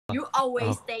You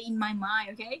always Oh. stay in my mind,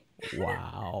 okay?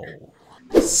 Wow.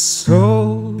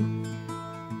 So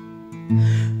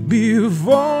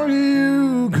before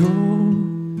you go,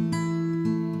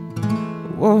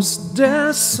 was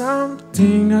there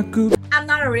something I could I'm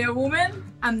not a real woman.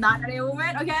 I'm not a real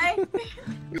woman, okay?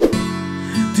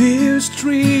 tears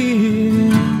stream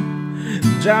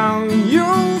down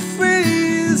your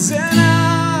face and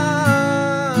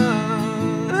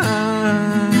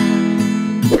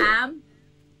I'm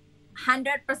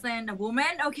 100% a woman,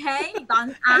 okay?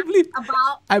 Don't I ask believe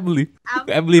about I believe I'm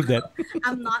I believe that.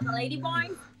 I'm not a lady boy.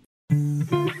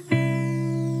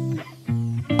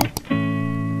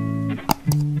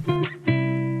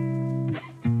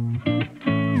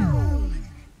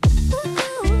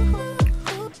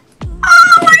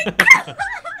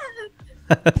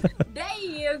 There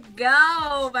you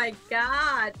go. My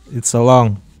God. It's so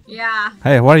long. Yeah.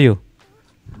 Hey, how are you?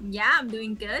 Yeah, I'm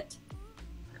doing good.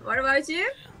 What about you?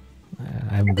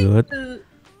 I'm good.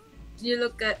 You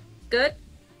look good. Good.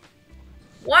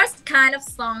 What kind of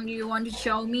song do you want to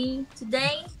show me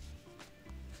today?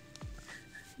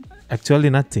 Actually,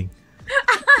 nothing.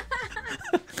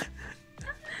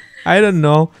 I don't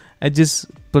know. I just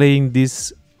playing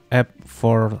this app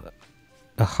for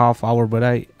a half hour, but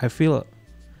I feel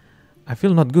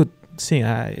not good. Sing.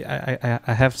 I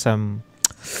have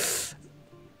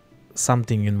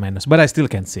something in my nose, but I still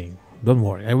can sing. Don't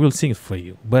worry, I will sing it for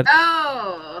you. But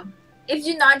Oh, if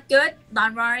you're not good,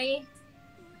 don't worry.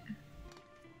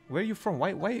 where are you from?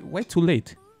 Why too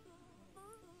late?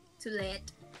 Too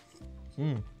late.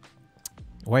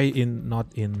 Why not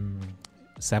in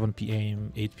 7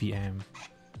 p.m., 8 p.m.?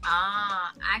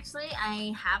 Actually,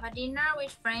 I have a dinner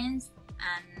with friends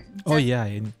and Oh yeah,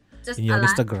 in your alive.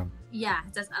 Instagram. Yeah,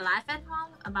 just alive at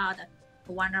home about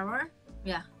 1 hour.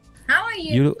 Yeah. How are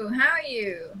you? How are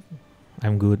you?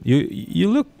 I'm good.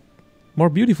 You look more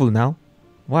beautiful now.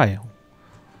 Why?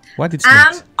 What did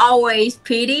I'm change? always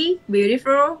pretty,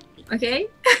 beautiful. Okay.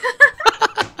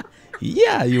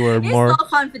 Yeah, you were It's more. so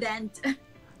confident.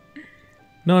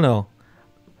 No.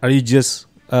 Are you just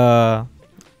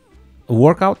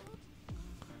workout?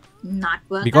 Not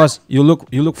well. Because you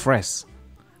look fresh.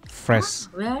 Fresh.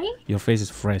 Really? Your face is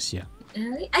fresh, yeah.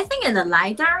 Really? I think it's a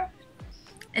lighter.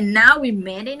 And now we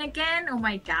met in again. Oh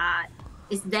my God.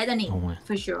 It's destiny. Oh my.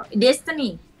 For sure.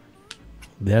 Destiny.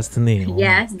 Destiny. Oh.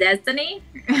 Yes, destiny.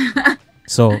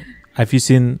 So have you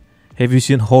seen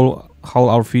whole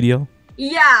our video?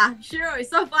 Yeah, sure. It's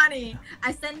so funny.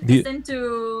 I sent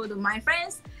to my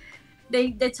friends.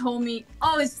 They told me,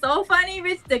 oh, it's so funny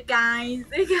with the guys.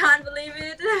 I can't believe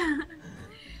it.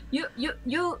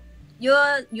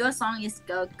 Your song is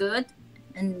good,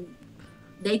 and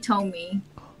they told me.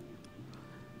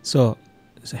 So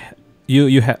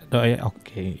you have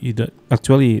okay. You don't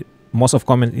actually most of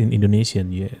comment in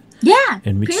Indonesian, yeah. Yeah.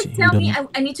 And which Please tell me.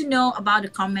 I need to know about the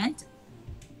comment.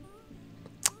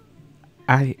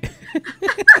 What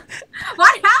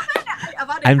happened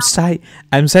about the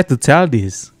I'm sad to tell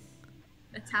this.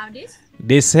 That's how this.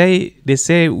 They say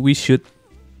we should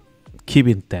keep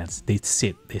in touch. They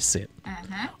said.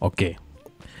 Okay.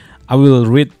 I will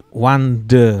read one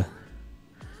of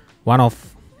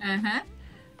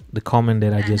the comment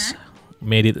that I just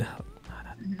made it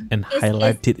and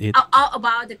highlighted it. All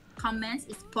about the comments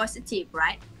is positive,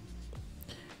 right?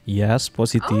 Yes,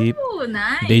 positive. Oh,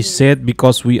 nice. They said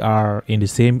because we are in the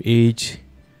same age.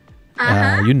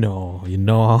 You know.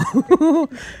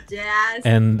 Yes.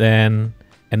 And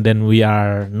then we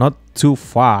are not too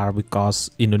far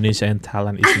because Indonesia and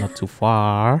Thailand is not too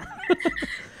far.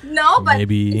 No, but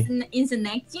maybe in the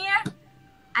next year,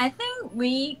 I think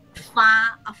we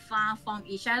far from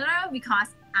each other because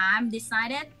I'm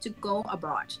decided to go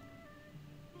abroad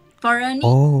for learning.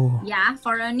 Oh. Yeah,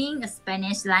 for learning a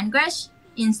Spanish language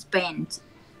in Spain.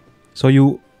 So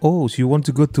you want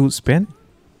to go to Spain?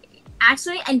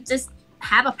 Actually, I just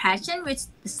have a passion with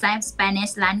the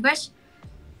Spanish language.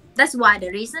 That's why the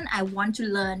reason I want to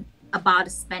learn about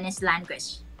the Spanish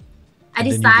language. I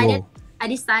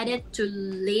decided to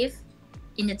live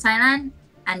in the Thailand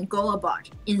and go abroad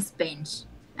in Spain.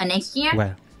 And next year,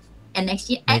 Well,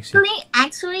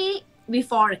 actually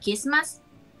before Christmas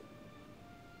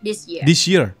this year. this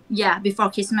year. Yeah,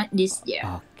 before Christmas this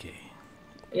year. Okay.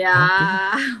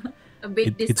 Yeah. A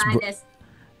bit It's decided.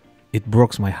 It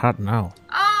breaks my heart now.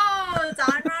 Oh,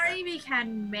 don't worry, we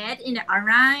can meet in the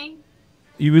online.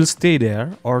 You will stay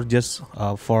there or just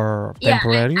for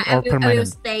temporary or I will permanent?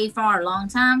 stay for a long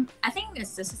time. I think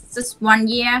it's just 1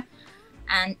 year,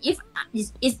 and if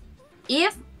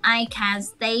I can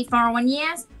stay for 1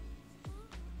 year,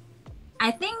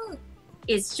 I think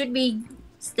it should be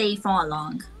stay for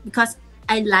long because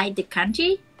I like the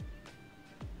country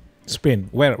Spain.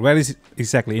 Where is it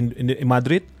exactly? In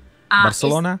Madrid,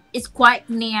 Barcelona. It's quite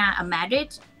near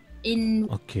Madrid. In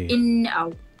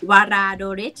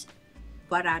Valladolid.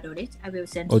 Valladolid. I will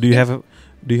send. Oh, do you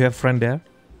have friend there?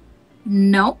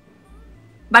 No,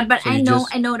 but So I you know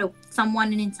just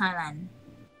someone in Thailand.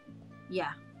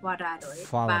 Yeah, Valladolid.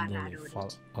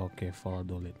 Valladolid. Okay,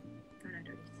 Valladolid.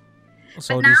 Valladolid.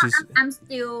 So But now this is I'm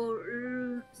still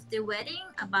waiting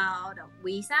about a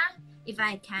visa. If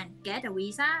I can get a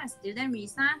visa, a student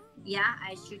visa, yeah,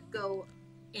 I should go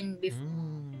in before.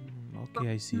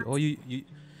 okay, I see. Oh, you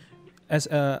as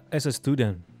a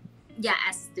student, Yeah,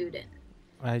 as student.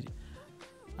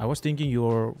 I was thinking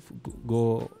you're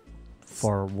go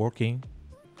for working.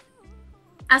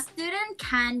 A student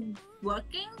can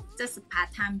working just a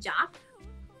part-time job.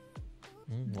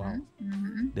 Wow,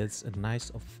 Mm-hmm. that's a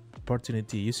nice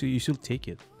opportunity. You should take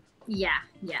it. Yeah.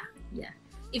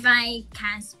 If I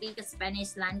can speak a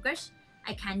Spanish language,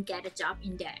 I can get a job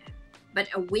in there. But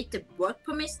with the work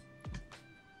permit.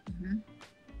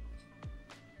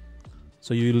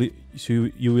 So you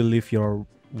will leave your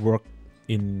work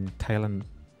in Thailand.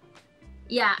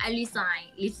 Yeah, I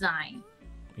resign.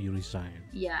 You resign.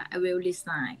 Yeah, I will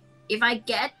resign. If I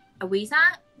get a visa,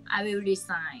 I will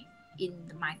resign in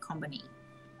my company.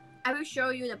 I will show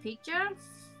you the picture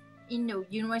in the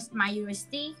my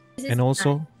university. This is And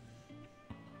also,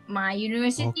 my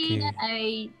university Okay. that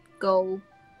I go.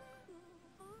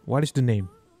 what is the name?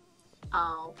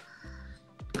 Uh,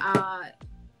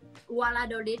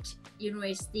 Valladolid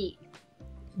University.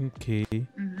 Okay.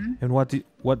 Mm-hmm. And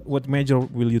what major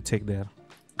will you take there?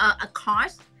 A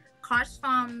course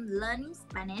from learning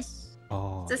Spanish.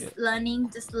 Oh, Just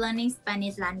learning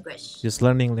Spanish language. just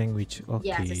learning language. Okay.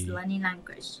 Yeah, just learning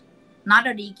language. Not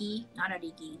a degree.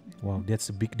 Wow, that's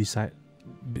a big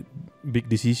big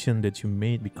decision that you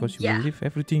made because you Yeah. will leave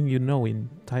everything you know in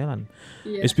Thailand,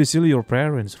 Yeah. especially your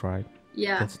parents, right?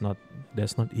 Yeah.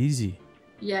 That's not easy.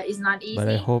 Yeah, it's not easy.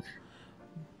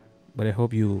 But I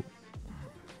hope you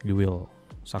will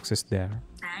success there.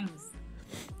 Thanks.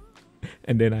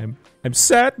 And then I'm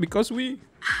sad because we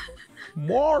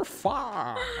more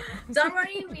far. Don't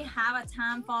worry, we have a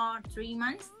time for 3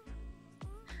 months.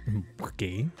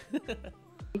 Okay.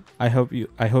 I hope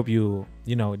you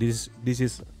know this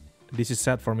is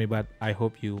sad for me, but I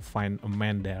hope you find a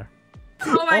man there.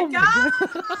 Oh my my god!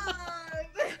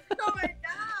 Oh my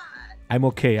god! I'm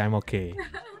okay. I'm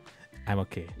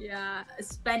okay. Yeah,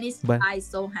 Spanish But- guy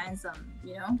so handsome,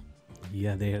 you know?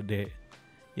 Yeah, they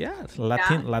yeah,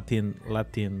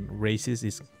 Latin races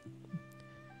is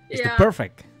the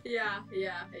perfect. Yeah.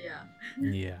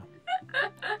 Yeah.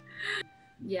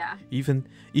 Yeah.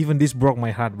 Even this broke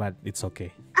my heart, but it's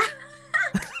okay.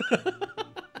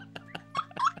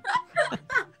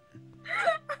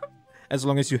 As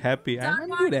long as you're happy, I'm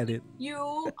Don't good worry. at it.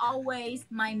 You always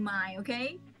my mind,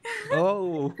 okay?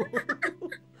 Oh.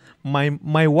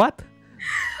 my what?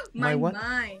 My what?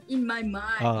 mind. In my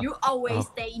mind. Oh. You always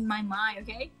Oh. stay in my mind,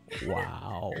 okay?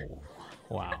 Wow.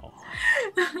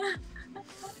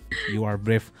 You are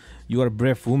brave. You are a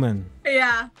brave woman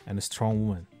Yeah. and a strong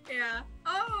woman. Yeah.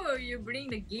 Oh, you bring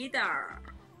the guitar.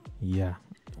 Yeah.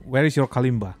 Where is your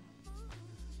kalimba?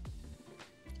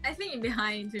 I think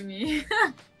behind to me.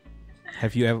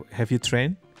 Have you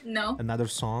trained No. another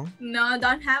song? No,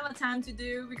 don't have a time to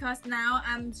do because now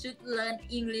I should learn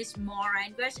English more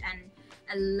language and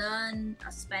learn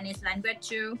a Spanish language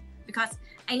too because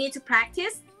I need to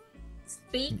practice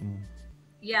speak.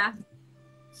 Yeah,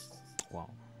 Wow.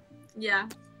 yeah.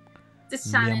 Just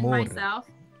Mi challenge amor. myself.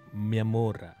 Mi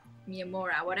amora. Mi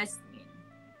amora, what does it mean?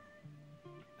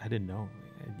 I don't know.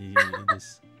 I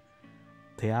just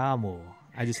te amo.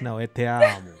 I just know te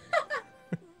amo.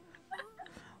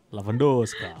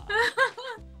 Lavandoska.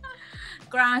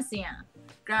 Gracias.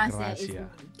 Gracias is Gracias.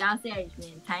 gracias is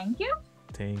mean thank you.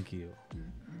 Thank you.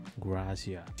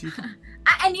 Gracias.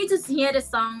 I need to hear the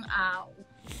song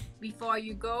before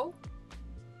you go.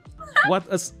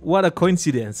 What a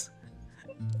coincidence.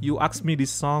 You asked me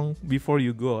this song before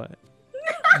you go.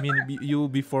 I mean, you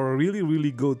before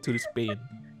really go to Spain.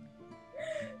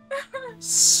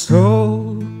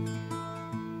 So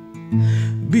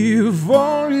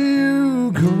before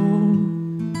you go,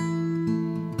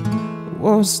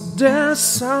 was there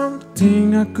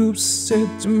something I could say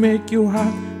to make your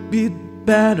heart beat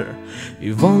better?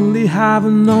 If only have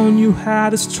known you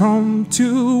had a storm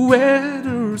to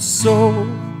weather. So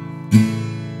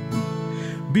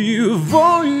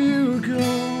before you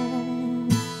go,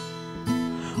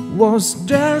 was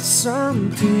there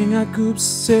something I could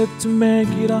say to make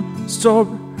it stop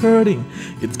hurting?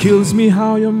 It kills me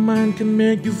how your mind can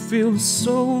make you feel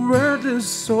so worthless.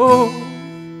 So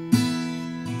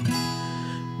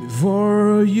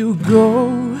wherever you go.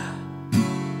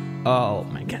 Oh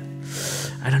my god,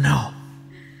 I don't know.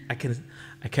 I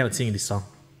cannot sing this song.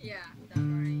 Yeah, don't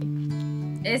worry.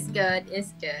 It's good.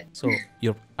 It's good. So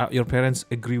your parents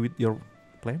agree with your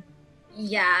plan?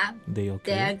 Yeah, They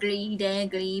okay? they agree. They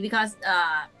agree because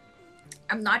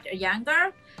I'm not younger.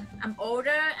 I'm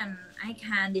older, and I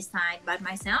can decide by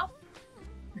myself.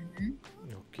 Mhm.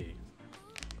 Okay.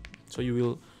 So you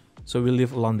will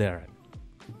live alone there.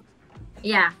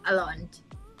 Yeah, alone.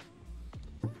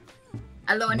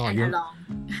 Alone No, and you're- alone.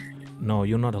 No,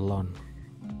 you're not alone.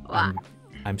 What?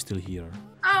 I'm still here.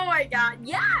 Oh my god,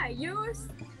 yeah, you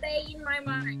stay in my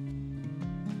mind.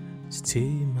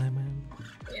 Stay, my man.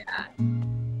 Yeah.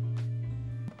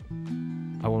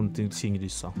 I want to sing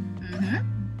this song.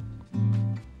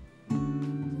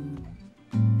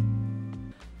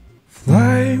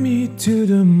 Fly me to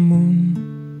the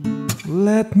moon,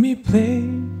 let me play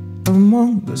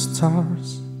among the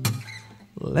stars.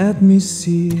 Let me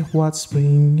see what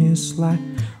spring is like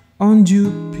on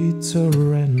Jupiter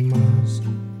and Mars.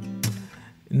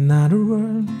 In other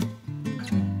words,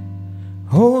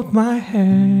 hold my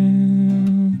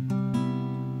hand.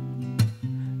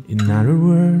 In other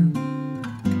words,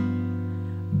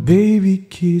 baby,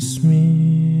 kiss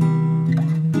me.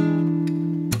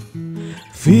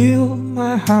 Fill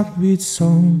my heart with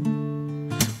song.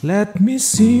 Let me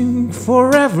sing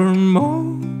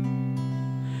forevermore.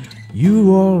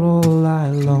 You are all I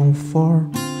long for,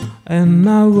 and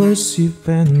I worship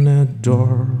and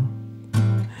adore.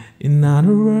 In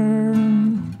other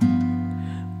words,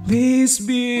 please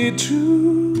be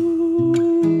true.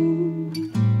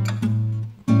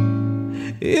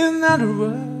 In other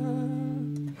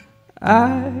words,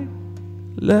 I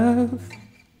love.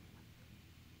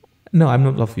 No, I'm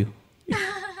not love you.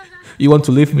 You want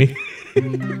to leave me?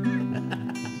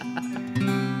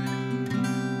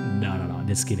 No,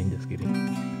 just kidding.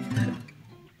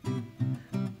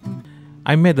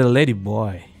 I met a lady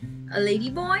boy. A lady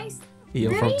boys? Yeah,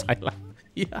 from Really? Thailand.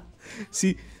 Yeah,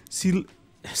 she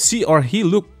or he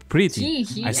look pretty.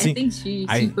 She. I I think she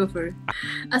prefer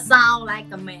a sound like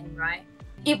a man, right?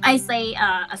 If I say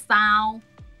a sound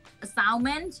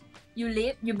man,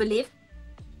 you believe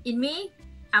in me?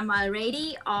 I'm a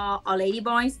lady or a lady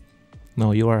boys?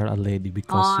 No, you are a lady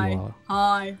because you are.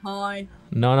 Hi.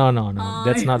 No. Hi.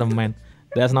 That's not a man.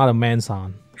 That's not a man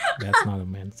sound. That's not a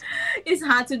man sound. It's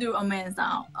hard to do a man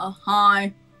sound.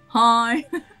 Hi.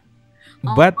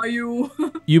 How But are you?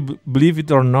 you believe it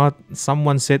or not,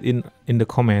 someone said in the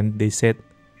comment, they said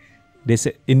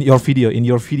in your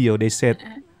video they said,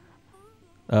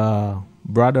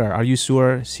 brother, are you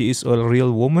sure she is a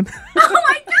real woman? Oh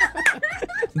my god!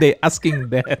 They asking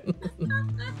that.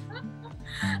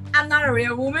 I'm not a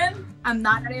real woman.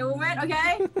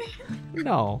 Okay?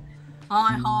 No.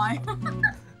 Hi.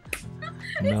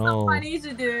 It's so No. funny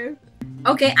to do.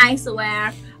 Okay, I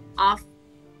swear off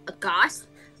gosh,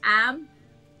 I'm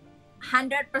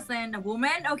 100% a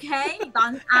woman, okay?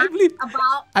 Don't I ask believe.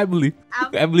 about I believe.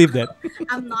 I'm, I believe that.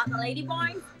 I'm not a lady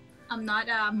boy. I'm not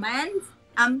a man.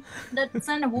 I'm the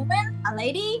son of woman, a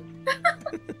lady.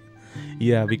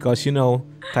 Yeah, because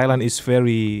Thailand is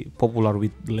very popular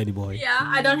with ladyboy. Yeah,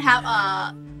 I don't have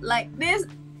a like this.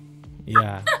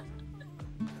 Yeah.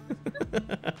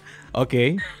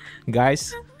 Okay,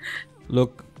 guys,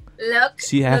 look, Look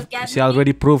she at me.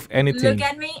 already proved anything. Look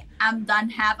at me. I'm don't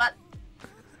have a.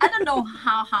 I don't know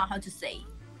how to say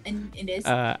in this.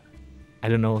 I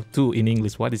don't know too in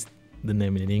English. What is the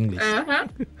name in English? Uh-huh.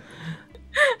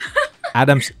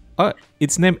 Adams. Oh,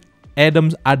 it's named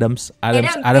Adams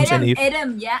and Eve.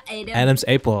 Adam, yeah, Adam. Adam's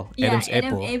apple. Yeah, Adam's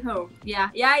Adam apple. Apple. Yeah.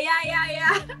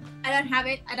 I don't have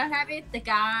it. The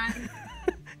guy.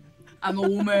 I'm a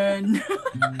woman.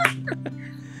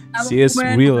 She is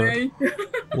real. Okay?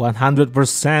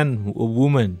 100% a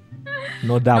woman.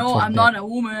 No doubt. No, for I'm that. not a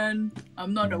woman.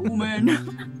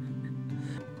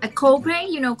 A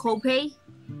Coldplay, you know Coldplay?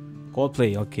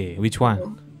 Coldplay. Okay, which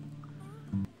one?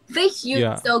 Fix You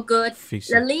Yeah. is so good. Fix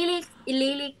The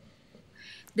You.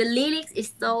 the lyrics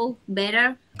is so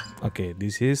better. Okay,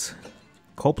 this is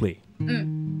Coldplay.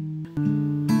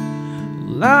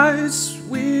 Lights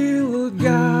will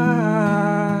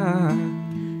guide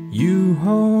you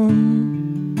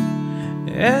home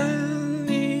and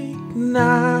ignite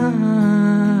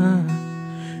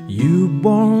you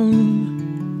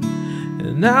born,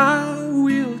 and I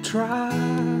will try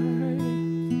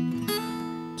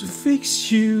to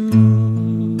fix you.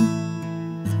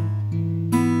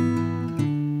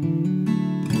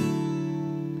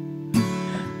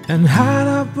 And high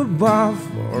up above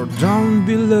or down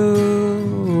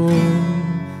below,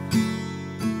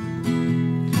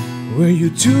 were you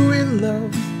two in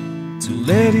love to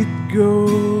let it go.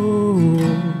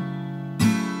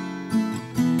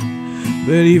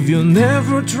 But if you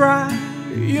never try,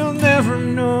 you'll never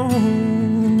know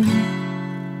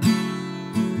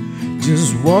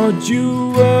just what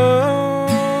you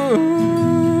are.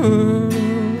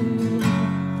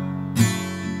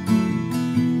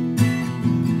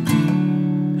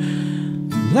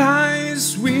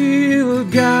 Lies will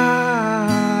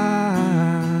guide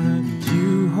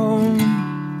you home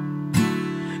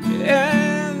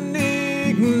and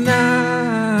ignite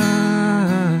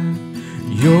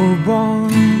your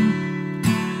bond,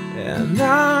 and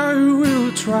I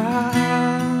will try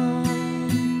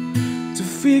to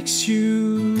fix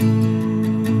you.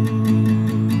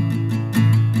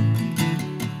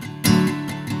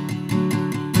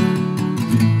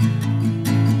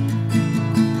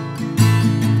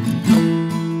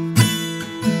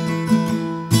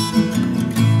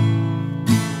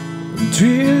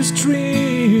 Tears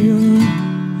stream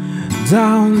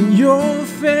down your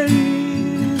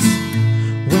face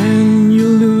when you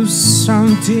lose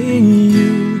something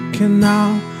you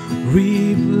cannot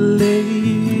replace.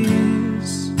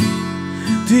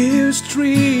 Tears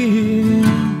stream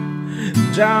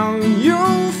down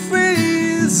your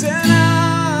face, and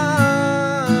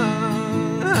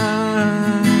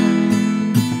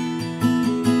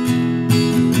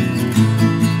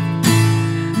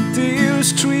tears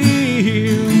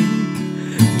stream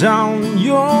down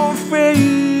your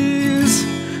face.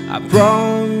 I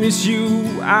promise you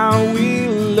I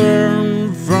will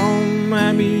learn from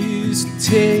my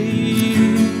mistake.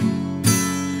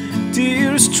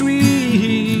 Tears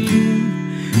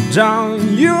stream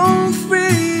down your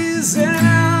face, and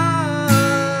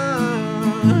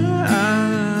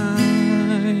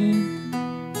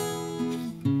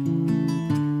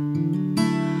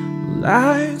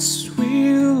lights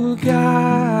will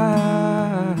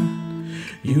guide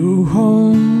you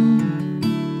home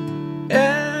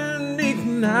and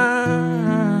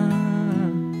ignite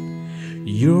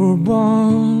your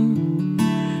bond,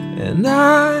 and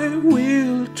I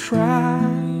will try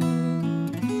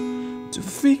to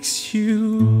fix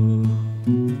you.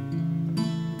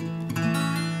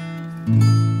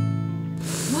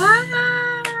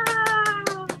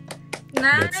 Wow!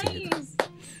 That's it. Nice!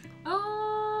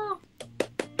 Oh!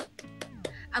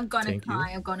 I'm gonna Thank you.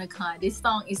 cry, I'm gonna cry. This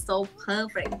song is so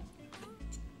perfect. To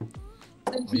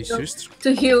Are you heal, sure?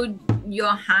 to heal your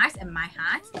heart and my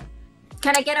heart.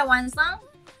 Can I get a one song?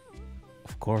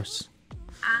 Of course.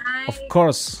 I Of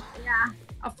course. Yeah,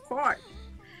 of course.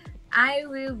 I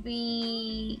will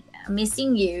be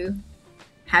missing you.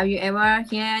 Have you ever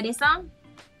heard this song?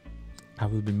 I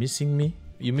will be missing me.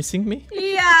 You missing me?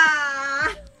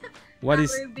 Yeah. What I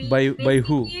is will be by missing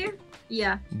who? you.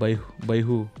 Yeah. By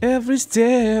who? Every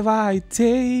step I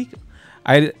take.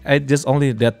 I just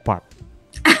only that part.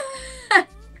 Let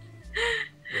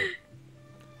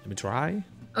me try.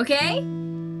 Okay.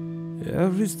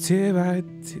 Every step I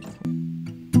take.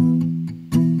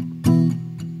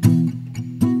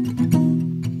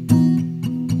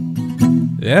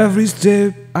 Every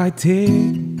step I take,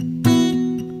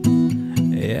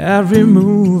 every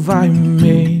move I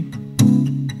make,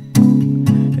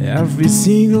 every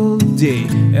single day,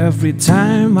 every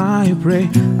time I pray,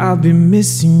 I'll be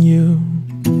missing you.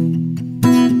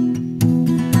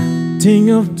 Thinking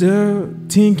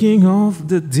of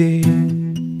the day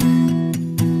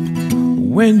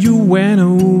when you went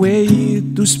away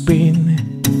to Spain.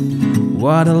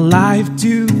 What a life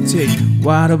to take,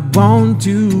 what a bond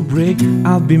to break.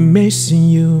 I'll be missing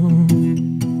you.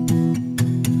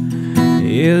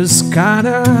 It's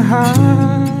kinda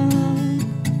hard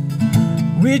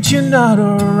with you not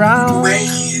around.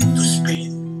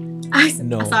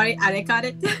 No. Sorry, I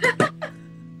recorded.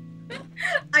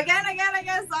 Again,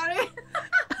 sorry.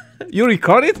 You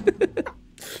record it?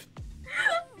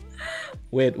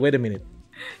 Wait a minute.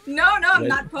 No, I'm Wait.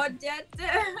 not put yet.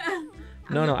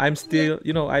 No, I'm still,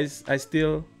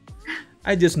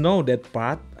 I just know that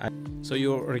part. So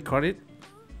you record it?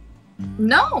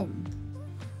 No,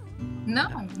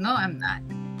 I'm not.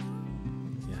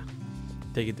 Yeah.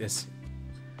 Take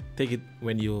it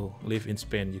when you live in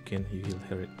Spain. You'll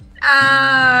hear it.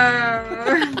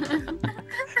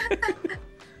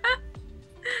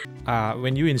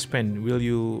 When you in Spain, will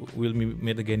we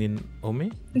meet again in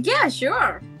Ome? Yeah,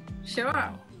 sure.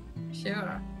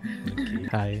 Okay.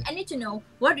 Hi. I need to know,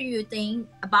 what do you think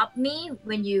about me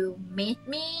when you met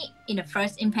me in the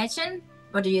first impression?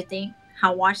 What do you think?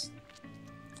 How was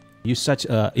You're such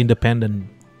a independent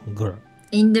girl.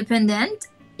 independent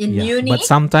and Yeah. unique? But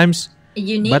sometimes,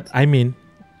 Unique. but I mean,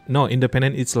 no,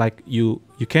 independent. It's like you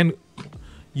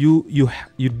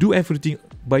do everything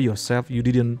by yourself. You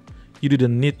you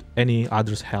didn't need any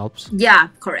others helps. Yeah,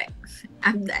 correct.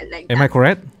 I'm like Am that. I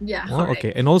correct? Yeah, Oh, correct.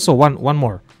 okay. And also one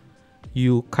more.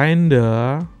 You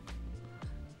kinda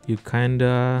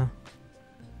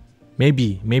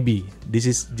maybe this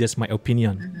is just my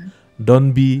opinion.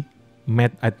 Don't be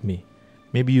mad at me.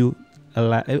 Maybe you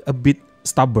a bit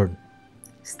stubborn.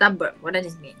 Stubborn. What does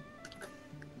it mean?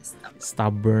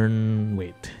 Stubborn.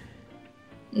 Wait.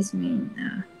 It means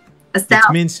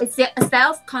means- a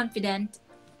self-confident.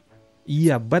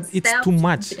 Yeah, but it's too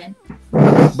much.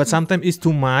 But sometimes it's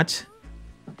too much.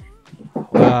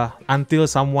 Until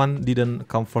someone didn't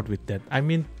comfort with that. I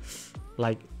mean,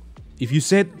 like, if you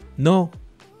said no,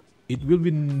 it will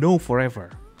be no forever.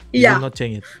 You Yeah. will not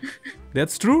change it.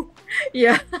 That's true.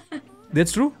 Yeah.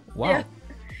 That's true. Wow. Yeah.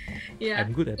 Yeah.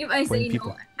 I'm good at If I say point no,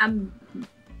 people. I'm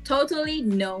totally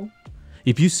no.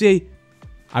 If you say,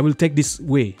 I will take this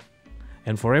way,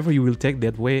 and forever you will take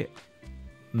that way,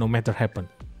 no matter happen.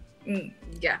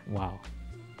 Yeah. Wow.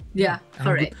 Yeah.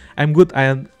 Correct. I'm good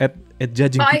at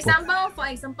judging For people.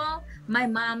 example, my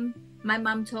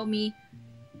mom told me,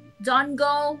 don't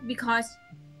go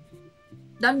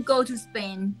to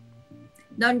Spain.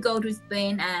 Don't go to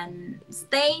Spain and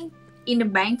stay in the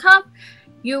Bangkok.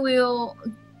 You will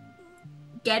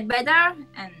get better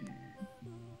and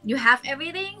you have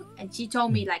everything. And she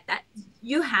told me like that.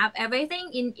 You have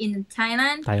everything in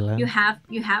Thailand. You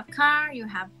have car, you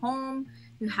have home,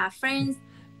 you have friends.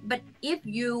 But if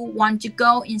you want to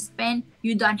go in Spain,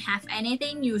 you don't have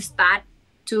anything. You start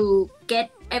to get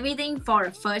everything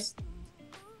for first.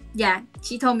 Yeah,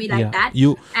 she told me like that.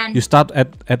 You start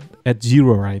at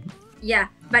zero, right? Yeah,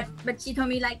 but she told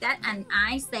me like that, and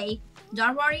I say,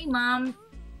 don't worry, mom.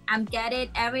 I'm getting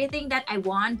everything that I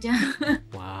want.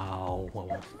 Wow.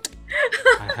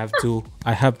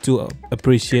 I have to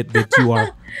appreciate that you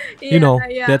are.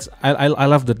 That's I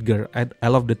love that girl. I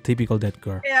love the typical that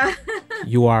girl. Yeah.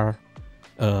 You are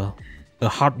a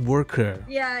hard worker.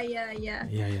 Yeah.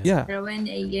 11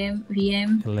 11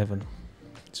 p.m.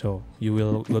 So you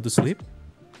will go to sleep?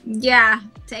 Yeah,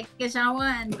 take a shower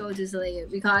and go to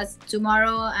sleep because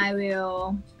tomorrow I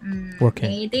will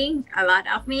meeting, a lot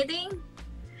of meeting.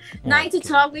 Nice to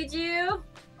talk with you.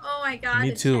 Oh my god.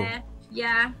 Me too.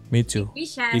 Yeah. Me too. We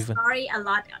share story a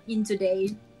lot in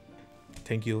today.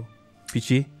 Thank you,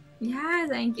 Peachy. Yeah,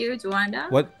 thank you,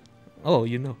 Juanda. What? Oh,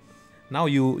 Now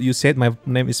you said my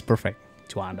name is perfect,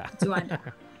 Juanda.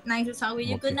 Nice to talk with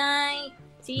you. Okay. Good night.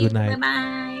 See Good you. night.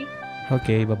 Bye bye.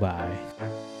 Okay, bye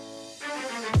bye.